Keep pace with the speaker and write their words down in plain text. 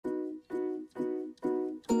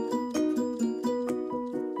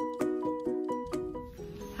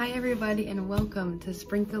Hi everybody and welcome to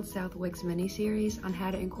Springfield South WIC's Mini Series on how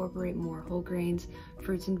to incorporate more whole grains,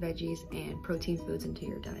 fruits and veggies, and protein foods into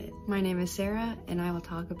your diet. My name is Sarah and I will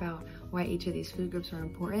talk about why each of these food groups are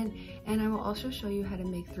important, and I will also show you how to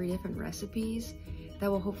make 3 different recipes that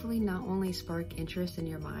will hopefully not only spark interest in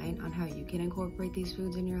your mind on how you can incorporate these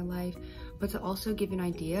foods in your life, but to also give you an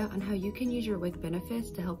idea on how you can use your WIC benefits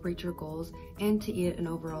to help reach your goals and to eat an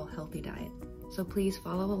overall healthy diet. So please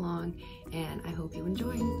follow along and I hope you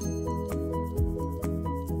enjoy.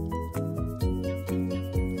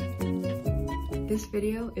 This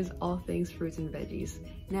video is all things fruits and veggies.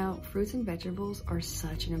 Now, fruits and vegetables are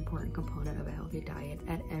such an important component of a healthy diet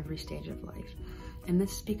at every stage of life. And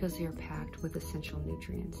this is because they are packed with essential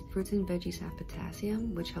nutrients. Fruits and veggies have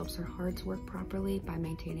potassium, which helps our hearts work properly by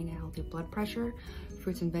maintaining a healthy blood pressure.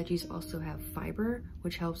 Fruits and veggies also have fiber,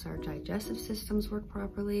 which helps our digestive systems work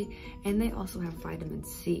properly. And they also have vitamin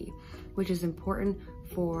C, which is important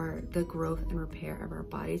for the growth and repair of our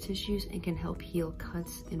body tissues and can help heal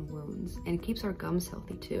cuts and wounds, and keeps our gums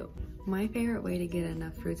healthy too. My favorite way to get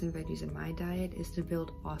enough fruits and veggies in my diet is to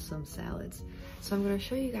build awesome salads. So I'm going to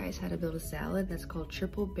show you guys how to build a salad that's called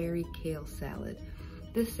Triple Berry Kale Salad.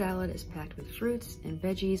 This salad is packed with fruits and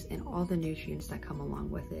veggies and all the nutrients that come along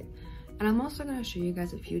with it. And I'm also going to show you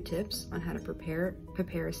guys a few tips on how to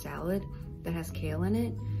prepare a salad that has kale in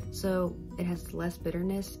it, so it has less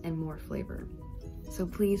bitterness and more flavor. So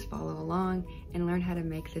please follow along and learn how to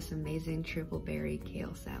make this amazing triple berry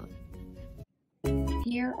kale salad.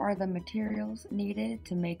 Here are the materials needed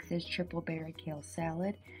to make this triple berry kale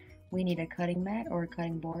salad. We need a cutting mat or a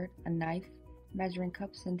cutting board, a knife, measuring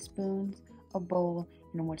cups and spoons, a bowl,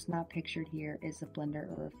 and what's not pictured here is a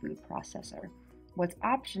blender or a food processor. What's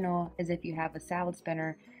optional is if you have a salad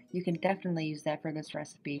spinner, you can definitely use that for this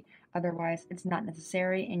recipe. Otherwise, it's not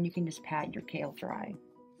necessary and you can just pat your kale dry.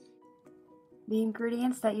 The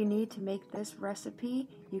ingredients that you need to make this recipe,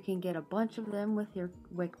 you can get a bunch of them with your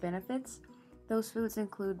WIC benefits. Those foods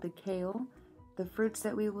include the kale, the fruits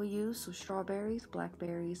that we will use, so strawberries,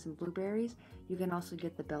 blackberries, and blueberries. You can also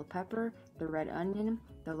get the bell pepper, the red onion,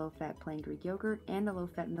 the low-fat plain Greek yogurt, and the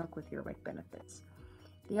low-fat milk with your WIC benefits.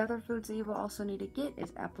 The other foods that you will also need to get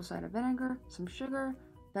is apple cider vinegar, some sugar,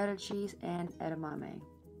 feta cheese, and edamame.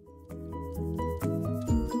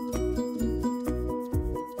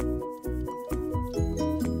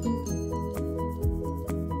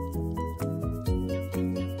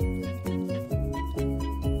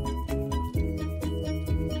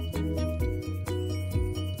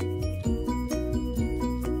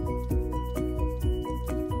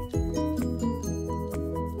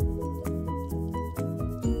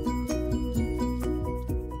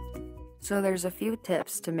 So there's a few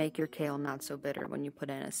tips to make your kale not so bitter when you put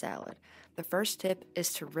it in a salad. The first tip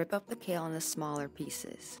is to rip up the kale into smaller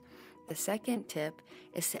pieces. The second tip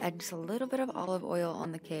is to add just a little bit of olive oil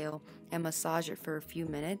on the kale and massage it for a few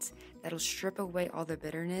minutes. That'll strip away all the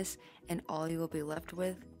bitterness, and all you will be left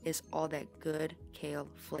with is all that good kale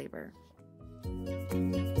flavor.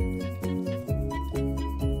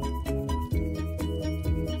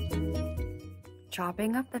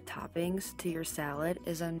 Chopping up the toppings to your salad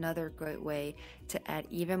is another great way to add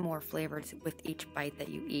even more flavor with each bite that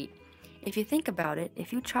you eat. If you think about it,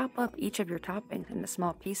 if you chop up each of your toppings into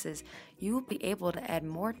small pieces, you will be able to add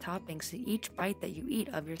more toppings to each bite that you eat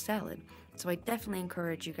of your salad. So I definitely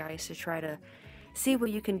encourage you guys to try to see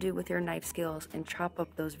what you can do with your knife skills and chop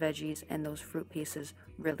up those veggies and those fruit pieces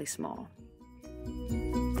really small.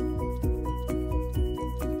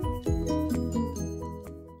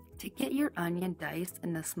 Get your onion diced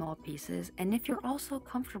into small pieces, and if you're also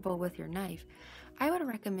comfortable with your knife, I would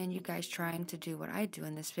recommend you guys trying to do what I do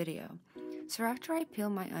in this video. So after I peel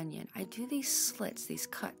my onion, I do these slits, these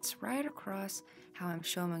cuts right across how I'm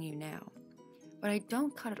showing you now, but I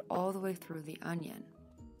don't cut it all the way through the onion.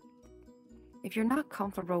 If you're not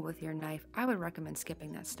comfortable with your knife, I would recommend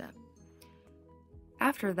skipping that step.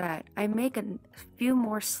 After that, I make a few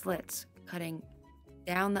more slits, cutting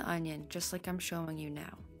down the onion just like I'm showing you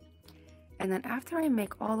now. And then after I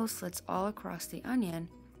make all those slits all across the onion,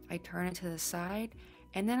 I turn it to the side,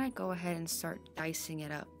 and then I go ahead and start dicing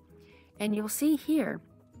it up. And you'll see here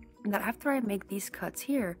that after I make these cuts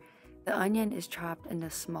here, the onion is chopped into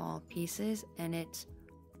small pieces and it's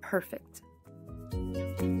perfect.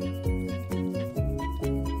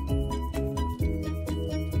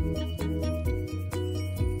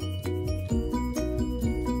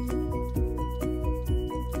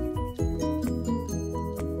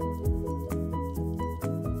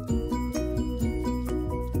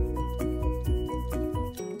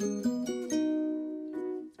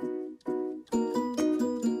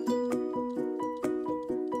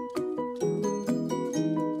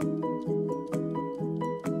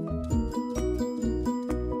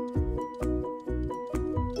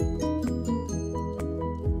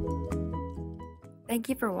 Thank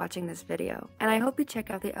you for watching this video, and I hope you check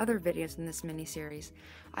out the other videos in this mini-series.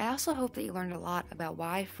 I also hope that you learned a lot about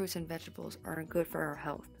why fruits and vegetables are good for our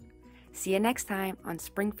health. See you next time on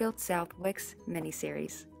Springfield South WIC's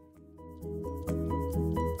mini-series.